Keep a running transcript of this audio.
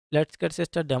let's get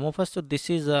started demo first. So this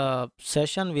is a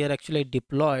session where actually I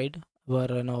deployed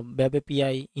our web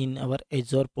API in our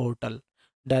Azure portal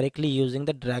directly using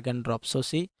the drag and drop. So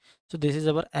see, so this is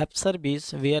our app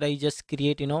service where I just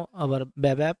create our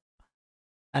web app,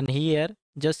 and here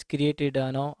just created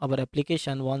our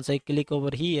application. Once I click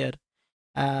over here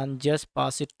and just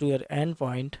pass it to your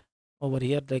endpoint over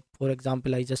here, like for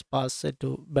example I just pass it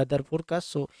to weather forecast,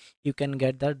 so you can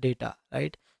get the data,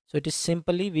 right? So it is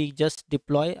simply we just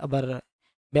deploy our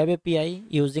web API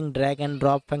using drag and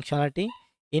drop functionality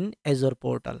in Azure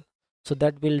portal. So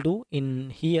that will do in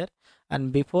here.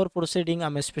 And before proceeding,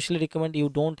 I'm especially recommend you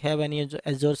don't have any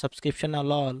Azure subscription at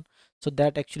all, so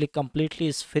that actually completely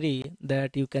is free,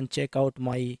 that you can check out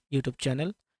my YouTube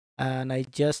channel. And I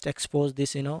just expose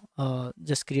this,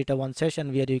 just create a one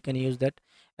session where you can use that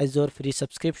Azure free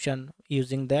subscription.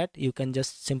 Using that you can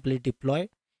just simply deploy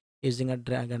using a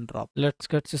drag and drop. Let's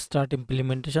get start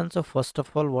implementation. So first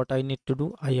of all, what I need to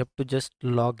do, I have to just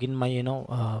log in my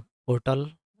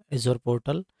portal, Azure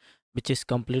portal, which is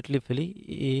completely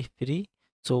free.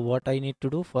 So what I need to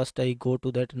do, first I go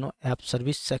to that app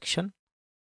service section,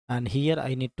 and here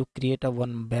I need to create a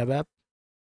one web app.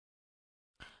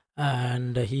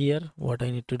 And here what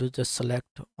I need to do, just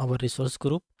select our resource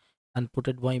group and put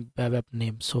it my web app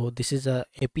name. So this is a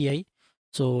API,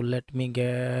 so let me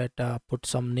get put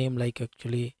some name like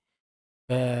actually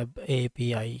web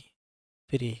API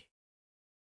free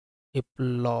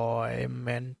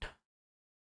deployment,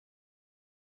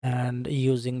 and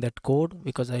using that code,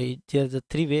 because there's a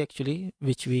three-way actually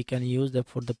which we can use that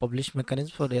for the publish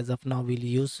mechanism. For as of now we'll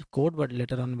use code, but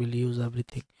later on we'll use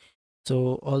everything.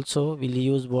 So also we'll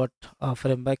use what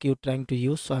framework you're trying to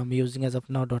use. So I'm using as of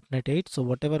now .NET 8. So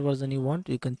whatever version you want,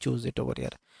 you can choose it over here.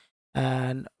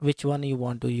 And which one you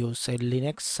want to use, say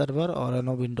Linux server or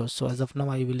Windows. So as of now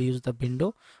I will use the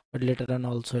window, but later on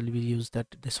also I will use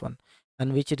this one.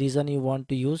 And which reason you want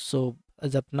to use, so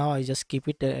as of now I just keep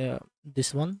it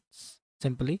this one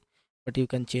simply, but you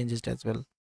can change it as well.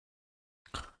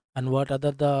 And what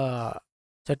other the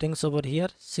settings over here,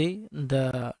 see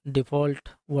the default,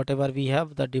 whatever we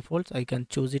have the defaults, I can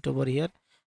choose it over here.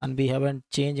 And we haven't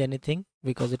changed anything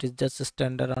because it is just a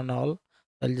standard on all.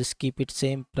 I'll just keep it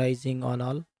same pricing on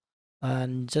all,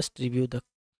 and just review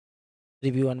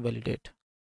and validate,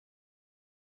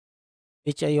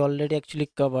 which I already actually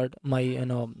covered my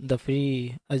the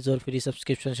free Azure free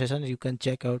subscription session. You can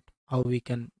check out how we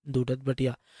can do that, but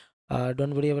yeah,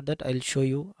 don't worry about that. I'll show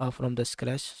you from the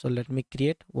scratch. So let me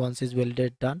create. Once is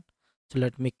validate done, so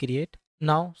let me create.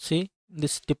 Now see,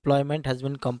 this deployment has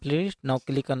been completed. Now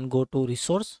click on go to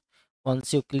resource.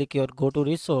 Once you click your go to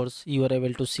resource, you are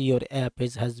able to see your app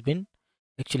has been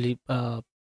actually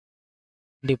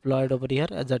deployed over here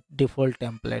as a default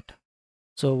template.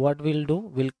 So what we'll do,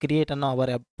 we'll create our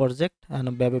app project and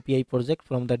a web API project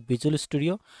from that Visual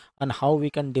Studio, and how we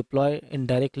can deploy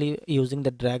indirectly using the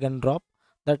drag and drop,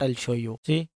 that I'll show you.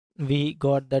 See, we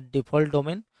got that default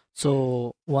domain.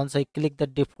 So once I click the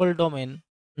default domain,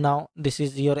 now this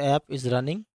is your app is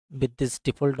running with this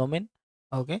default domain.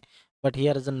 Okay, but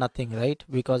here is nothing, right?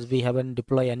 Because we haven't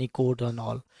deployed any code and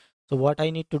all. So what I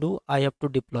need to do, I have to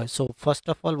deploy. So first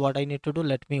of all, what I need to do,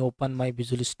 let me open my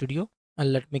Visual Studio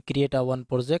and let me create a one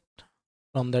project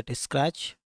from that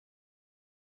scratch,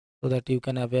 so that you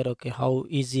can aware okay how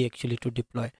easy actually to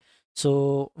deploy.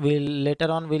 So we'll later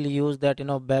on we'll use that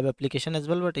web application as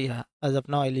well, but yeah, as of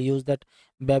now I'll use that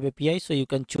web API. So you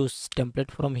can choose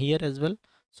template from here as well.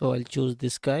 So I'll choose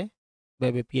this guy,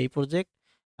 web API project,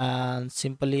 and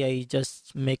simply I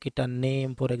just make it a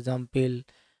name, for example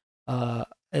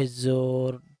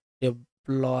Azure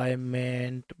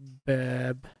deployment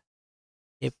web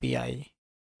API,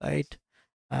 right?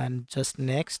 And just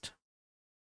next.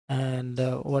 And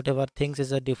whatever things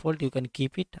is a default, you can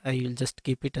keep it. I will just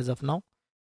keep it as of now.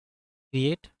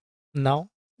 Create. Now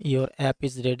your app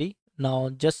is ready. Now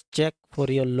just check for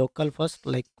your local first,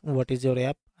 like what is your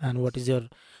app and what is your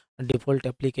default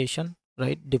application,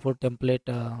 right? Default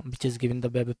template which is given the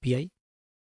web API,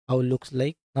 how it looks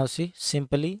like. Now see,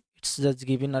 simply it's just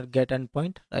given a get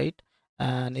endpoint, right?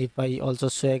 And if I also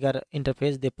Swagger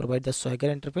interface, they provide the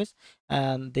Swagger interface,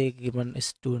 and they given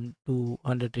is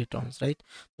 200 returns, right?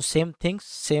 So same things,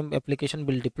 same application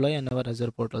will deploy in our Azure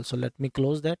portal. So let me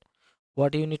close that.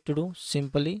 What you need to do,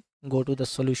 simply go to the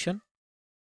solution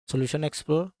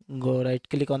explorer, go right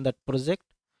click on that project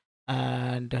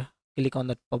and click on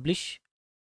that publish,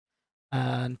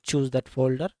 and choose that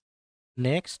folder.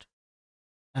 Next,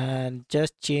 and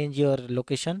just change your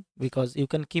location, because you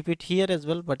can keep it here as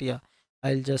well, but yeah,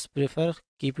 I'll just prefer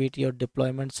keep it your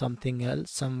deployment something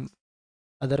else, some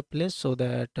other place, so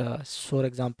that for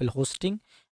example hosting,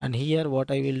 And here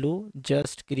what I will do,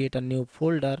 just create a new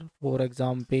folder. For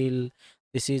example,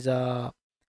 this is a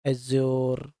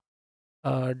Azure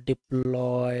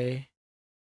deployment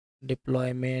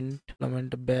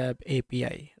web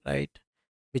API, right?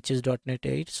 Which is .NET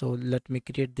 8. So let me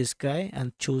create this guy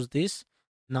and choose this.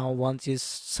 Now once you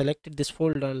selected this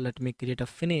folder, let me create a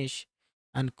finish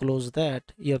and close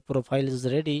that. Your profile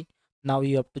is ready. Now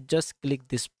you have to just click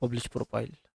this publish profile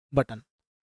button.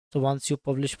 So once you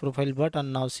publish profile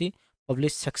button, now see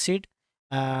publish succeed,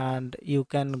 and you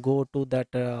can go to that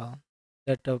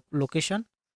location.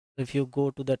 If you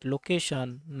go to that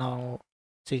location, now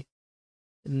see,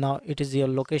 now it is your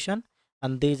location,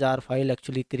 and these are file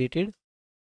actually created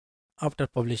after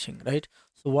publishing, right?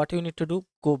 So what you need to do,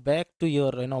 go back to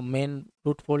your main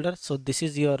root folder. So this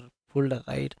is your folder,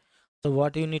 right? So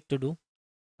what you need to do,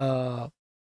 uh,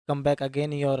 come back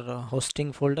again your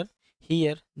hosting folder.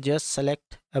 Here just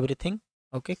select everything,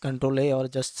 okay, control A, or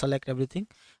just select everything,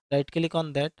 right click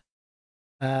on that,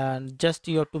 and just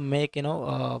you have to make you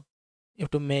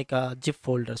have to make a zip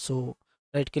folder. So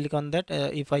right click on that.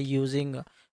 If I using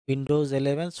Windows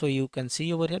 11, so you can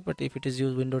see over here, but if it is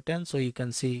use Windows 10, so you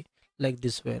can see like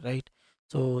this way, right?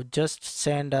 So just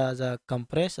send as a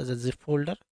compress as a zip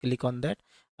folder, click on that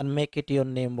and make it your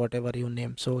name, whatever you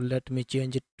name. So let me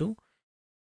change it to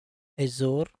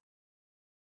Azure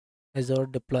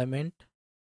deployment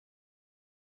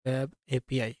web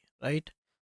API, right?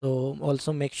 So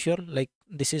also make sure like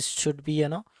this is should be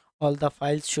all the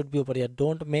files should be over here.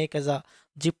 Don't make as a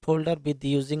zip folder with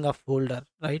using a folder,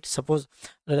 right? Suppose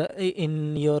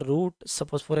in your root,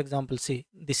 suppose for example, see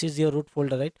this is your root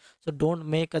folder, right? So don't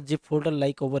make a zip folder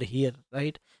like over here,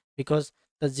 right? Because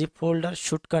the zip folder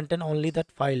should contain only that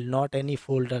file, not any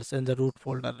folders in the root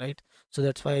folder, right? So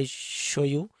that's why I show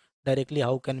you directly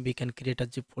how can we can create a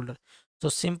zip folder. So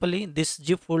simply this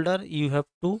zip folder you have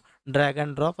to drag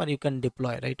and drop, or you can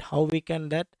deploy, right? How we can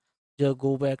that? Just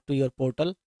go back to your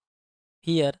portal.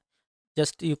 Here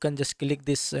just you can just click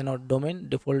this domain,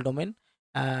 default domain,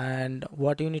 and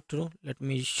what you need to do, let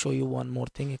me show you one more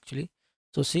thing actually.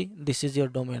 So see, this is your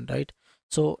domain, right?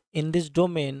 So in this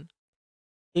domain,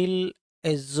 till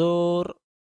Azure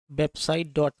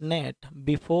website.net,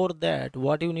 before that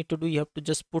what you need to do, you have to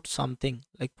just put something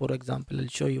like, for example, I'll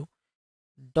show you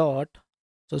dot.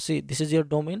 So see, this is your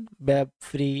domain, web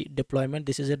free deployment,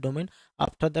 this is your domain.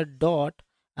 After that dot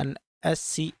and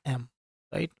scm,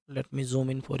 right? Let me zoom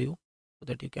in for you so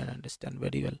that you can understand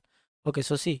very well. Okay,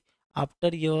 so see, after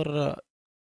your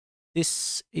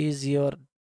this is your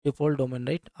default domain,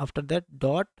 right? After that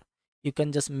dot, you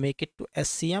can just make it to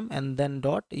scm, and then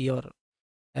dot your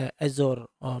Azure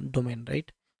domain,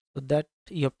 right? So that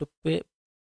you have to pay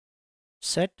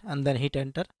set and then hit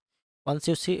enter. Once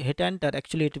you see hit enter,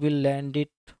 actually it will land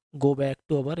it, go back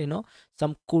to our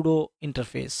some kudo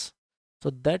interface.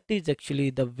 So that is actually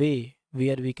the way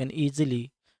where we can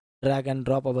easily drag and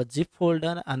drop our zip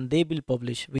folder and they will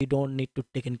publish. We don't need to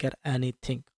take in care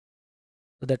anything.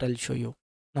 So that I'll show you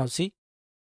now. See,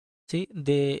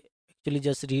 they actually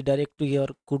just redirect to your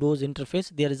kudos interface.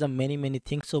 There is a many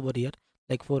things over here.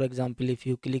 Like for example, if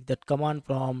you click that command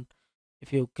prompt,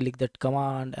 if you click that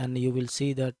command, and you will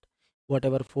see that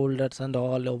whatever folders and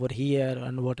all over here,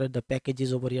 and what are the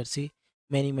packages over here. See,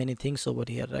 many things over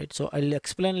here, right? So I'll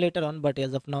explain later on, but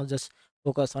as of now just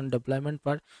focus on deployment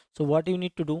part. So what you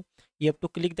need to do, you have to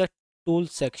click the tool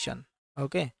section,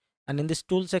 okay? And in this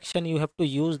tool section you have to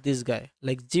use this guy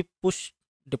like zip push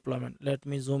deployment. Let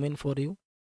me zoom in for you,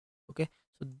 okay?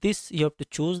 So this you have to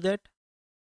choose that,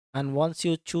 and once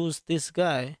you choose this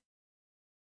guy,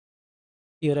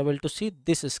 you're able to see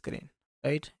this screen,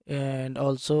 right? And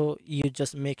also you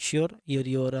just make sure your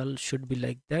URL should be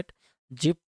like that,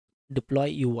 zip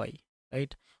deploy UI,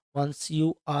 right? Once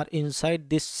you are inside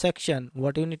this section,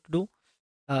 what you need to do,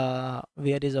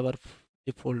 where is our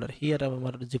zip folder? Here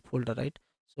our zip folder, right?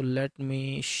 So let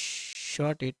me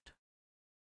short it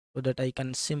so that I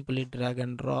can simply drag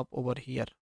and drop over here,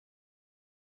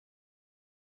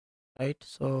 right?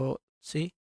 So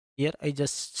see, here I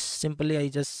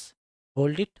just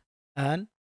hold it and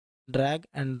drag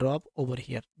and drop over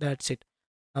here. That's it.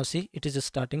 Now see, it is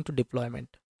starting to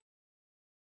deployment.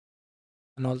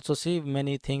 And also see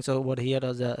many things over here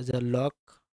as a lock.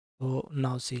 So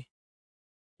now see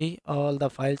all the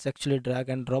files actually drag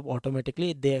and drop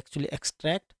automatically. They actually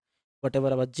extract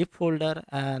whatever our zip folder,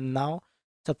 and now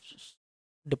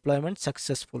deployment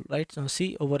successful, right? So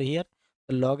see over here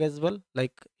the log as well,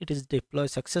 like it is deploy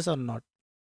success or not.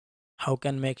 How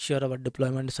can make sure our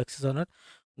deployment is success or not?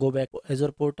 Go back to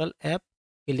Azure portal app,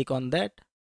 click on that.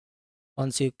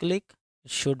 Once you click, it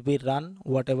should be run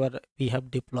whatever we have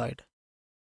deployed.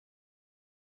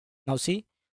 Now see,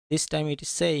 this time it is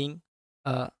saying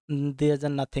there's a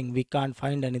nothing, we can't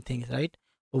find anything, right?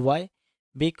 Why?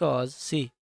 Because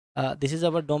see, this is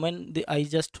our domain, I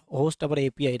just host our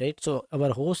API, right? So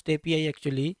our host API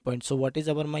actually point. So what is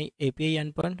our my API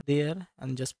endpoint there,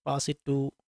 and just pass it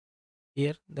to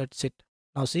here, that's it.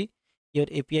 Now see, your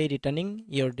API returning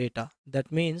your data.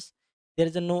 That means there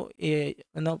is a no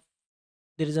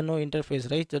there is a no interface,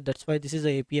 right? So that's why this is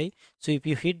a API. So if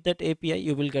you hit that API,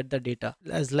 you will get the data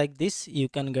as like this. You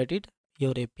can get it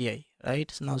your API,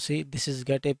 right? So now see, this is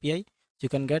get API. You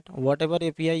can get whatever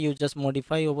API you just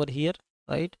modify over here,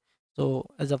 right? So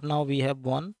as of now we have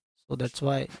one, so that's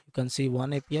why you can see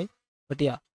one API. But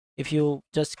yeah, if you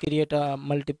just create a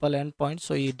multiple endpoints,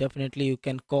 so you definitely you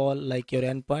can call like your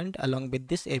endpoint along with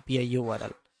this API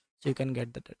URL, so you can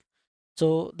get that.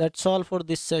 So that's all for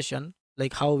this session,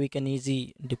 like how we can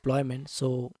easy deployment.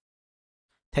 So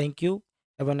thank you,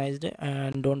 have a nice day,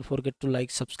 and don't forget to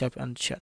like, subscribe and share.